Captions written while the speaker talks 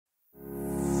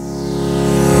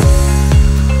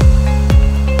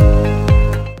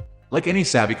Like any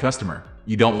savvy customer,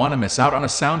 you don't want to miss out on a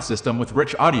sound system with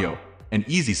rich audio, an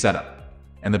easy setup,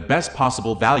 and the best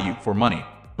possible value for money.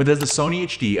 But does the Sony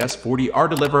HT S40R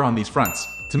deliver on these fronts?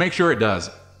 To make sure it does,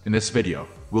 in this video,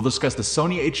 we'll discuss the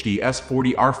Sony HT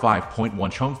S40R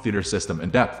 5.1ch home theater system in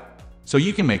depth, so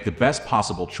you can make the best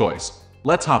possible choice.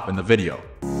 Let's hop in the video.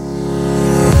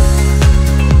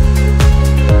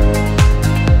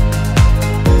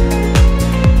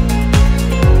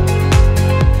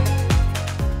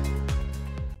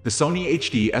 The Sony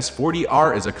HT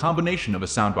S40R is a combination of a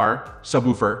soundbar,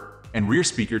 subwoofer, and rear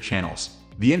speaker channels.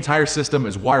 The entire system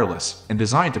is wireless and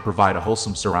designed to provide a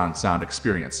wholesome surround sound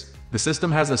experience. The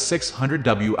system has a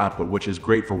 600W output, which is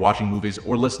great for watching movies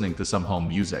or listening to some home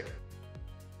music.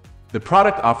 The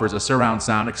product offers a surround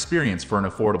sound experience for an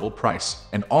affordable price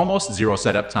and almost zero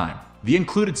setup time. The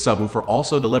included subwoofer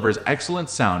also delivers excellent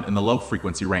sound in the low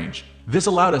frequency range. This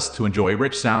allowed us to enjoy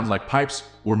rich sounds like pipes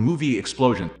or movie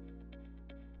explosion.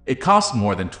 It costs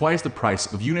more than twice the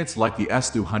price of units like the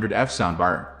S200F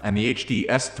soundbar and the HT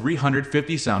S350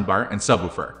 soundbar and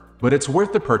subwoofer, but it's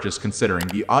worth the purchase considering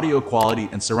the audio quality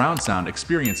and surround sound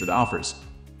experience it offers.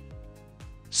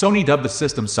 Sony dubbed the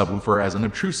system subwoofer as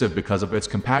unobtrusive because of its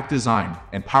compact design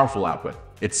and powerful output.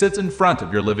 It sits in front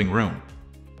of your living room,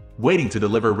 waiting to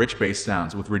deliver rich bass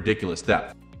sounds with ridiculous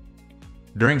depth.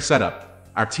 During setup,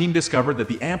 our team discovered that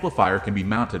the amplifier can be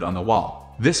mounted on the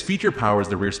wall. This feature powers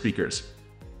the rear speakers,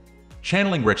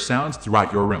 channeling rich sounds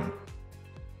throughout your room.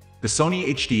 The Sony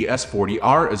HT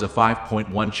S40R is a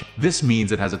 5.1ch. This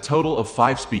means it has a total of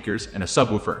 5 speakers and a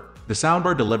subwoofer. The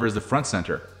soundbar delivers the front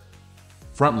center,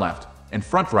 front left, and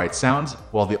front right sounds,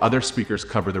 while the other speakers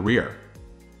cover the rear.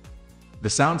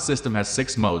 The sound system has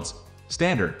 6 modes: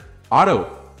 standard,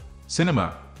 auto,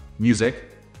 cinema, music,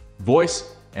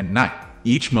 voice, and night.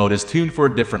 Each mode is tuned for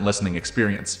a different listening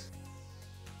experience.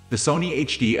 The Sony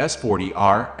HT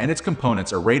S40R and its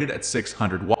components are rated at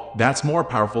 600 watts. That's more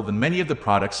powerful than many of the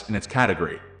products in its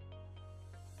category.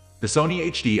 The Sony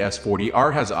HT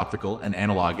S40R has optical and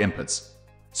analog inputs,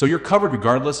 so you're covered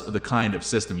regardless of the kind of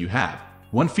system you have.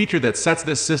 One feature that sets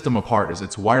this system apart is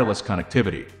its wireless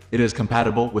connectivity. It is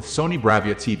compatible with Sony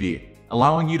Bravia TV,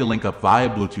 allowing you to link up via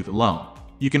Bluetooth alone.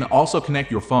 You can also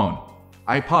connect your phone,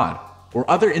 iPod, or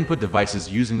other input devices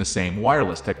using the same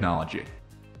wireless technology.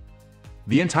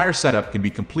 The entire setup can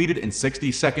be completed in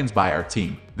 60 seconds by our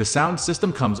team. The sound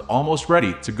system comes almost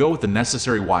ready to go with the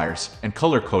necessary wires and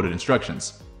color-coded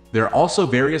instructions. There are also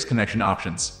various connection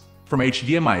options, from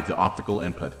HDMI to optical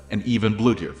input, and even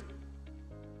Bluetooth.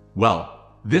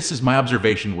 Well, this is my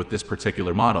observation with this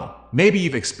particular model. Maybe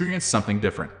you've experienced something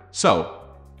different. So,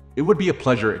 it would be a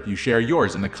pleasure if you share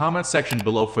yours in the comment section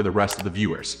below for the rest of the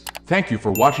viewers. Thank you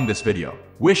for watching this video.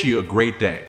 Wish you a great day.